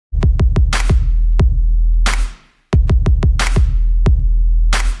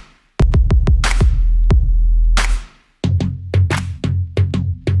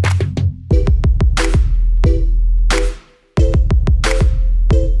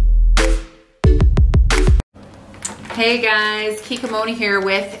Hey guys, Kikamoni here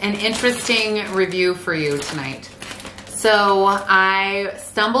with an interesting review for you tonight. So I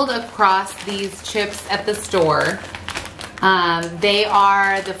stumbled across these chips at the store. They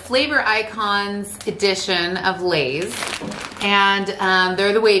are the Flavor Icons edition of Lay's, and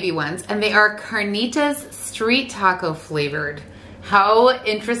they're the wavy ones, and they are Carnitas street taco flavored. How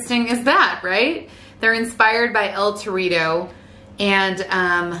interesting is that, right? They're inspired by El Torito, and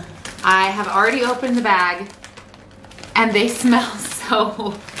I have already opened the bag, and they smell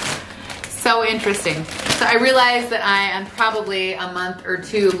so interesting. So I realize that I am probably a month or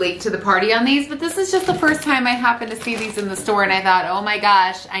two late to the party on these, but this is just the first time I happened to see these in the store, and I thought, oh my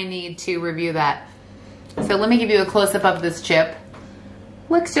gosh, I need to review that. So let me give you a close-up of this chip.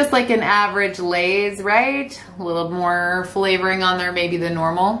 Looks just like an average Lay's, right? A little more flavoring on there maybe than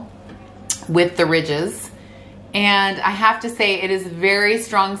normal with the ridges. And I have to say, it is very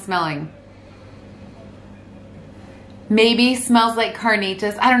strong smelling. Maybe smells like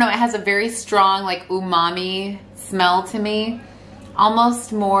Carnitas. I don't know, it has a very strong like umami smell to me.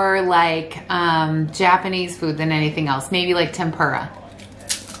 Almost more like Japanese food than anything else. Maybe like tempura.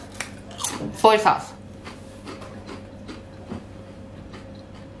 Soy sauce.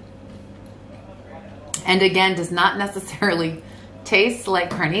 And again, does not necessarily taste like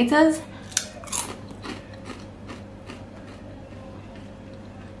Carnitas.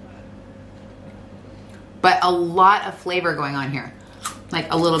 But a lot of flavor going on here.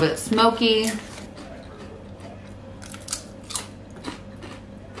 Like a little bit smoky.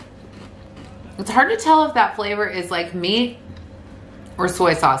 It's hard to tell if that flavor is like meat or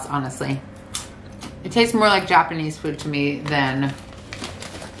soy sauce, honestly. It tastes more like Japanese food to me than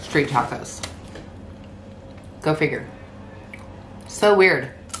street tacos. Go figure. So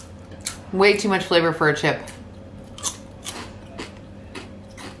weird. Way too much flavor for a chip.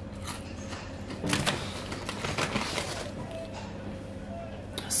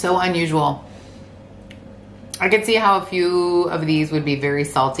 So unusual. I could see how a few of these would be very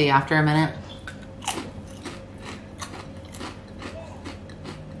salty after a minute.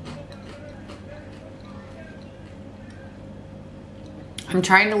 I'm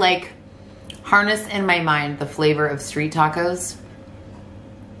trying to like harness in my mind the flavor of street tacos.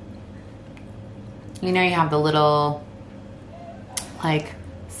 You know, you have the little like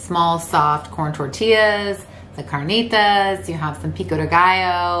small soft corn tortillas, the carnitas, you have some pico de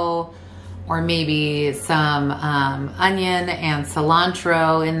gallo, or maybe some onion and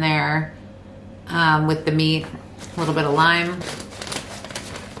cilantro in there with the meat, a little bit of lime.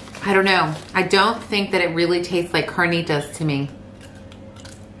 I don't know. I don't think that it really tastes like carnitas to me.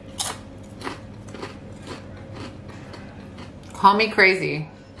 Call me crazy.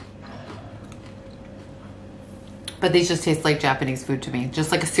 But these just taste like Japanese food to me.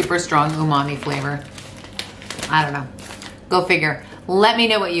 Just like a super strong umami flavor. I don't know. Go figure. Let me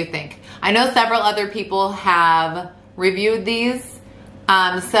know what you think. I know several other people have reviewed these.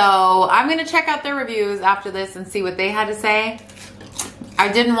 So I'm going to check out their reviews after this and see what they had to say. I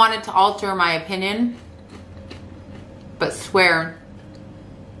didn't want it to alter my opinion, but swear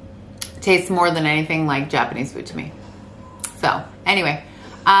it tastes more than anything like Japanese food to me. So anyway,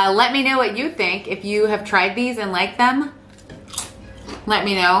 let me know what you think. If you have tried these and like them, let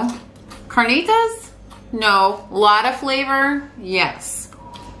me know. Carnitas? No. A lot of flavor? Yes.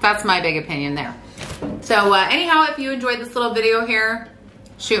 That's my big opinion there. So anyhow, if you enjoyed this little video here,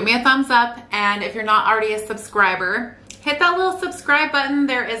 shoot me a thumbs up. And if you're not already a subscriber, hit that little subscribe button.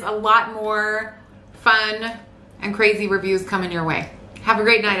 There is a lot more fun and crazy reviews coming your way. Have a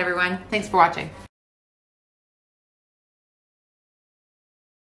great night, everyone. Thanks for watching.